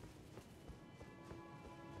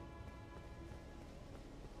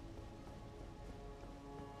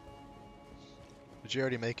 Did you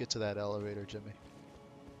already make it to that elevator, Jimmy?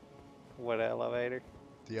 What elevator?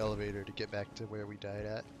 The elevator to get back to where we died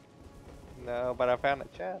at? No, but I found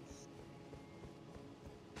a chest.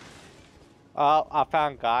 Oh, I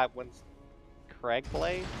found Godwin's Craig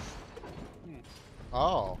Blades.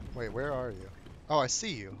 Oh, wait, where are you? Oh, I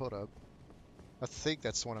see you. Hold up. I think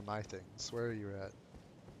that's one of my things. Where are you at?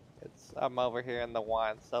 I'm over here in the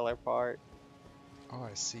wine cellar part. Oh,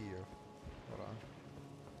 I see you. Hold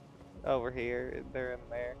on. Over here, they're in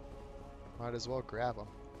there. Might as well grab them.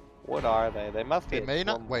 What are they? They must be. They may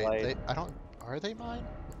not. Storm Wait, Blade. I don't. Are they mine?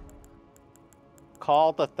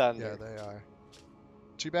 Call the thunder. Yeah, they are.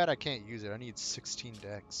 Too bad I can't use it. I need 16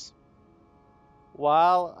 decks.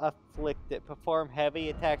 While afflicted, perform heavy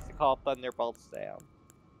attacks to call thunderbolts down.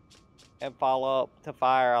 And follow up to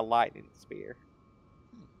fire a lightning spear.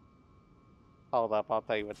 Hold up, I'll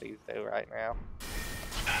tell you what these do right now.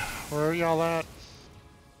 Where are y'all at?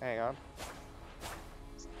 Hang on.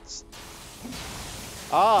 It's,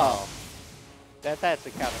 Oh! That's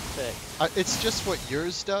actually kind of sick. it's just what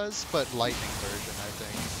yours does, but lightning version, I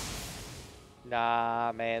think.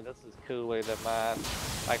 Nah, man, this is cooler than mine.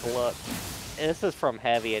 Like, look. This is from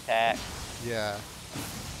heavy attack. Yeah.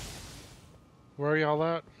 Where are y'all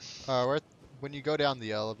at? When you go down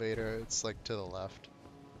the elevator, it's like to the left.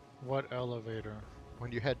 What elevator?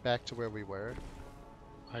 When you head back to where we were.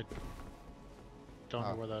 I don't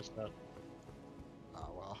know Oh. where that's at. Oh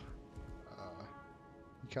well.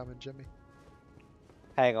 You coming, Jimmy?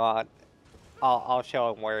 Hang on. I'll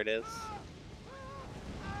show him where it is.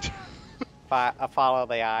 I follow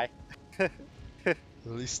the eye. At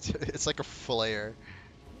least it's like a flare.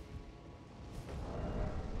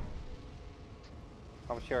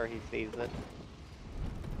 I'm sure he sees it.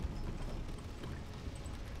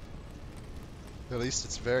 At least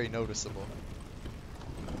it's very noticeable.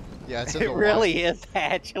 Yeah, it's in It the really is,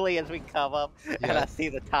 actually, as we come up and Yeah, I see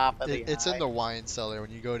the top of the it's eye. in the wine cellar.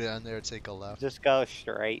 When you go down there, take a left. Just go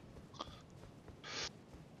straight.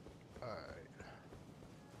 Alright.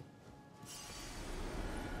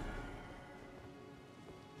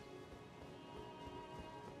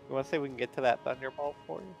 You want to see if we can get to that thunderbolt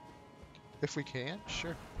for you? If we can,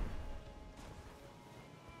 sure.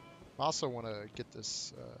 I also want to get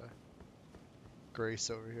this Grace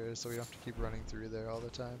over here so we don't have to keep running through there all the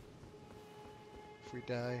time. If we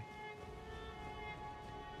die.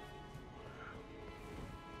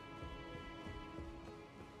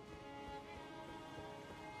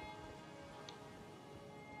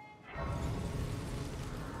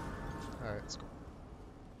 Alright, let's go.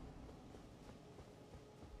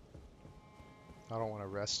 I don't want to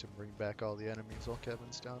rest and bring back all the enemies while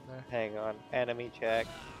Kevin's down there. Hang on. Enemy check.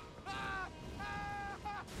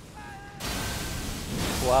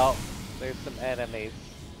 Well, there's some enemies.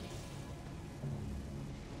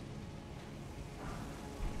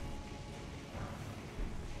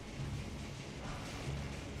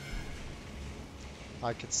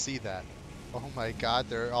 I can see that. Oh my god,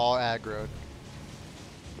 they're all aggroed.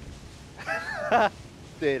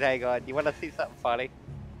 Dude, hang on. You want to see something funny?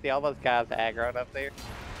 See all those guys aggroed up there?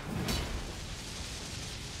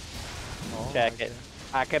 Oh Check my it.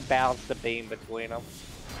 God. I can bounce the beam between them.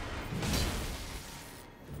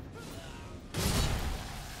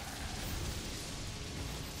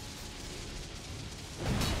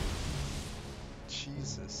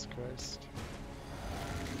 Jesus Christ.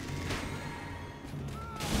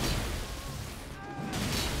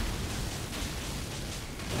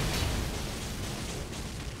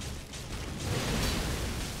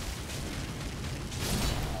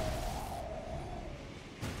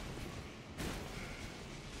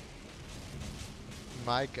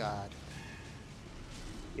 My god,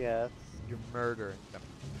 Yes. you're murdering them.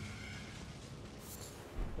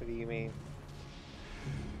 What do you mean?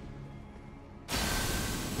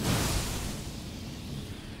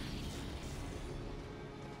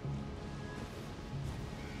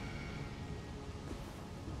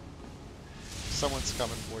 Someone's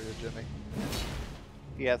coming for you, Jimmy.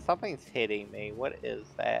 Yeah, something's hitting me. What is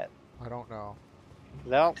that? I don't know.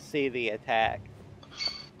 'Cause I don't see the attack.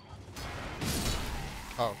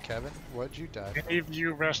 Oh, Kevin, what'd you die from? If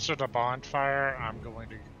you rested a bonfire, I'm going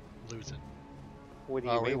to lose it. What do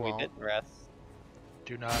you Oh, we mean we won't. didn't rest?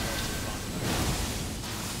 Do not rest a bonfire.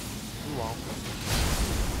 You won't.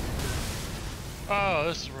 Oh,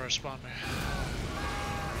 this is where it spawned me.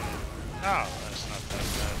 Oh, that's not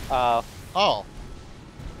that Oh, Oh,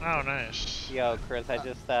 bad. Oh, nice. yo, Chris, I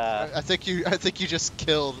just, I think you just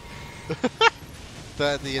killed the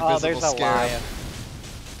invisible oh, there's a scarab. lion.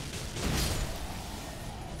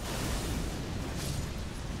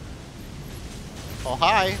 Oh,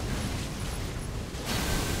 hi.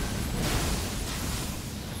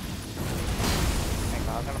 Hang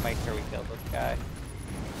on, I'm gonna make sure we kill this guy.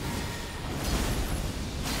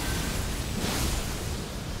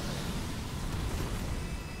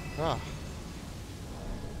 Ah.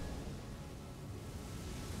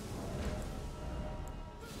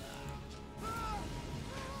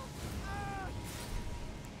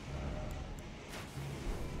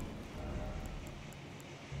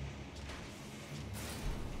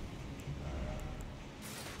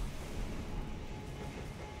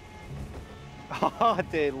 Oh,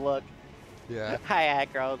 dude, look. Yeah. I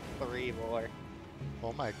aggroed 3 more.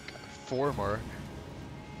 Oh my god. 4 more.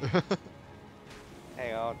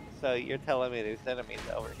 Hang on. So you're telling me there's enemies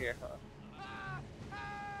over here, huh?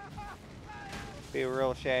 Be a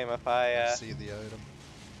real shame if I I, see the item.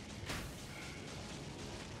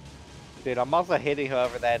 Dude, I'm also hitting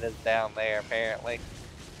whoever that is down there, apparently.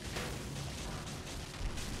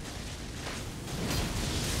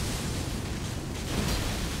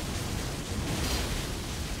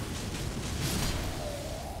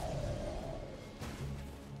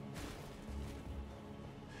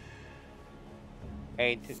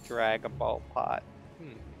 Ancient Dragon Ball pot.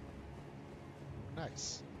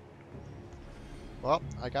 Nice. Well,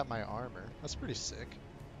 I got my armor. That's pretty sick.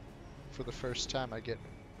 For the first time, I get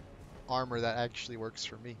armor that actually works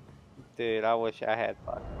for me. Dude, I wish I had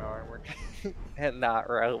fucking armor. And not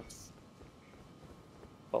ropes.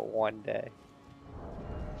 But one day.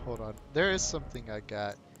 Hold on. There is something I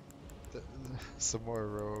got. Th- Some more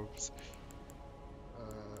robes.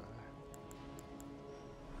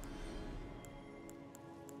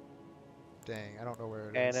 Dang, I don't know where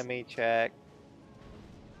it is. Enemy check.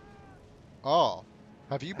 Oh,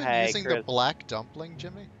 have you been Hey, using the Chris. black dumpling,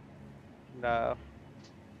 Jimmy? No.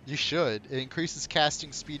 You should. It increases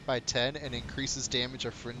casting speed by 10 and increases damage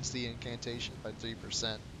of frenzy incantation by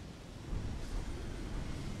 3%.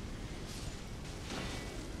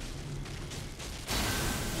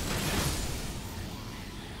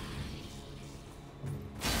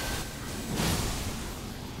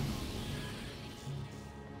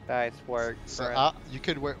 Nice work, So friend. you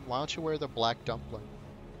could wear. Why don't you wear the black dumpling?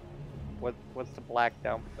 What's the black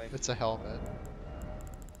dumpling? It's a helmet.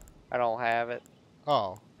 I don't have it.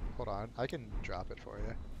 Oh, hold on. I can drop it for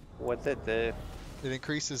you. What's it do? It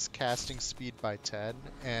increases casting speed by 10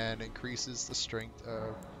 and increases the strength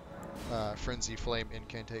of Frenzy Flame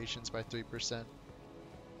incantations by 3%.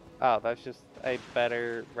 Oh, that's just a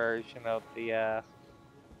better version of the,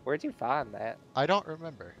 Where'd you find that? I don't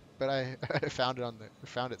remember, but I, I found it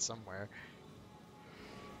found it somewhere.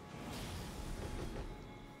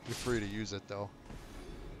 You're free to use it though.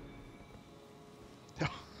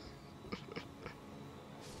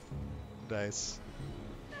 Nice.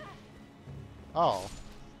 Oh,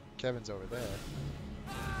 Kevin's over there.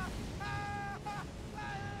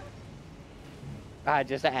 I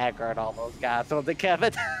just aggroed all those guys on the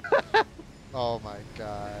Kevin. Oh my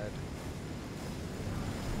god.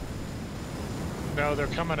 No, they're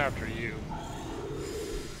coming after you.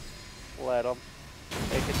 Let them.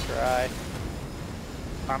 They can try.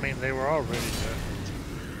 I mean, they were already dead.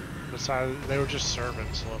 Besides, they were just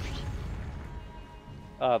servants left.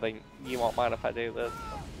 Oh, then you won't mind if I do this.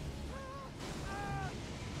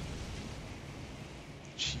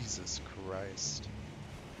 Jesus Christ.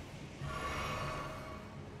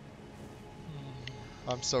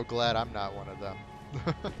 I'm so glad I'm not one of them.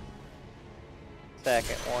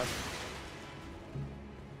 Second one.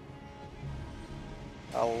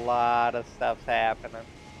 A lot of stuff's happening.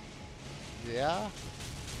 Yeah?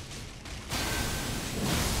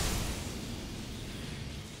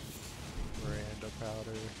 Miranda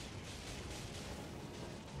powder.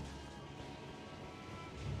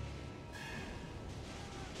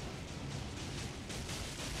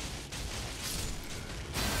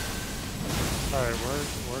 Alright,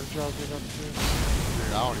 where'd y'all get up to?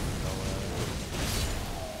 Dude, I don't even know where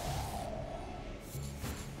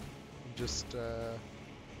I'm just,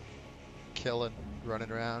 killing, running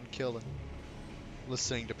around, killing.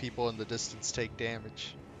 Listening to people in the distance take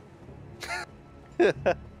damage.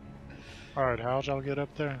 Alright, how'd y'all get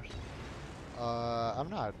up there? I'm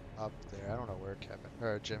not up there. I don't know where Kevin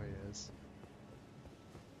or Jimmy is.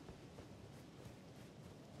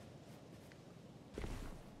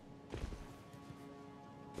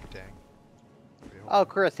 Dang. Oh,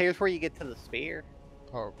 Chris, here's where you get to the spear.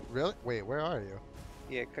 Oh, really? Wait, where are you?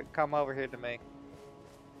 Yeah, come over here to me.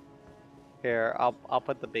 Here, I'll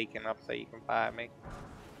put the beacon up so you can find me.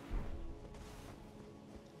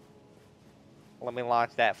 Let me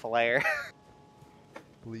launch that flare.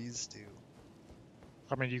 Please do.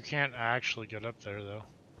 I mean, you can't actually get up there, though.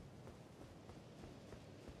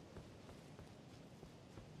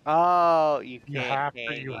 Oh, you You can't. have can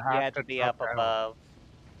to- you you? You have have to to be drop up down. above.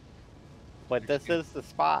 But this is the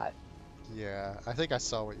spot. Yeah, I think I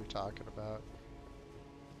saw what you're talking about.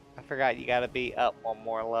 I forgot you gotta be up one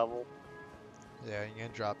more level. Yeah, you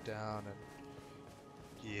can drop down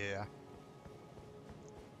and... Yeah.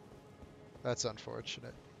 That's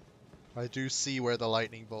unfortunate. I do see where the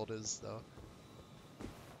lightning bolt is, though.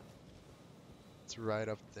 It's right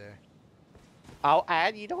up there. I'll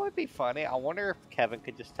add, you know what'd be funny? I wonder if Kevin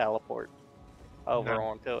could just teleport over No.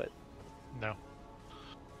 onto it. No.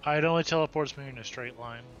 It only teleports me in a straight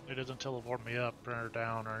line. It doesn't teleport me up or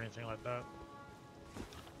down or anything like that.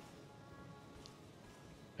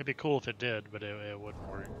 It'd be cool if it did, but it wouldn't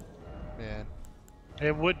work. Man,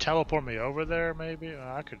 It would teleport me over there, maybe.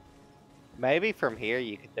 I could. Maybe from here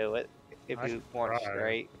you could do it if I you could weren't try.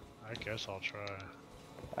 straight. I guess I'll try.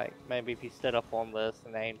 Like maybe if you stood up on this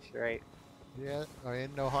and aimed straight. yeah, I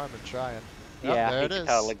ain't no harm in trying. Yep, Yeah, there he it could is.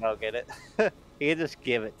 totally go get it. He could just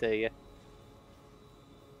give it to you.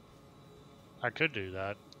 I could do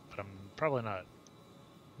that, but I'm probably not.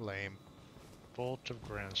 Lame. Bolt of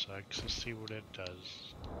Grandsex. Let's see what it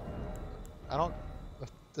does. I don't.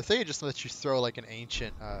 The thing just lets you throw like an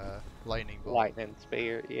ancient lightning bolt. Lightning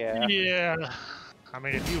spear, yeah. Yeah. I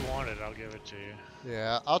mean, if you want it, I'll give it to you.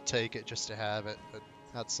 Yeah, I'll take it just to have it, but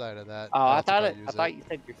outside of that, Oh, I'll I have to thought go it. use I thought you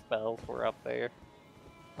said your spells were up there.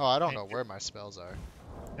 Oh, I don't know where my spells are.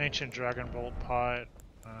 Ancient Dragon Bolt Pot.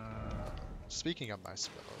 Speaking of my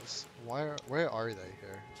spells, where are they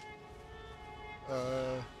here?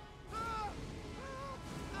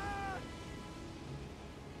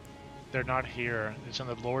 They're not here. It's in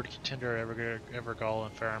the Lord Contender Evergall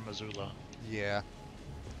and Farum Azula. Yeah,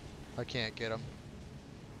 I can't get them.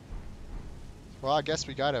 Well, I guess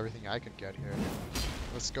we got everything I could get here.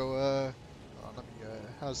 Let's go. Hold on, let me.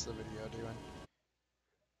 How's the video doing?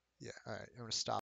 Yeah. All right. I'm gonna stop.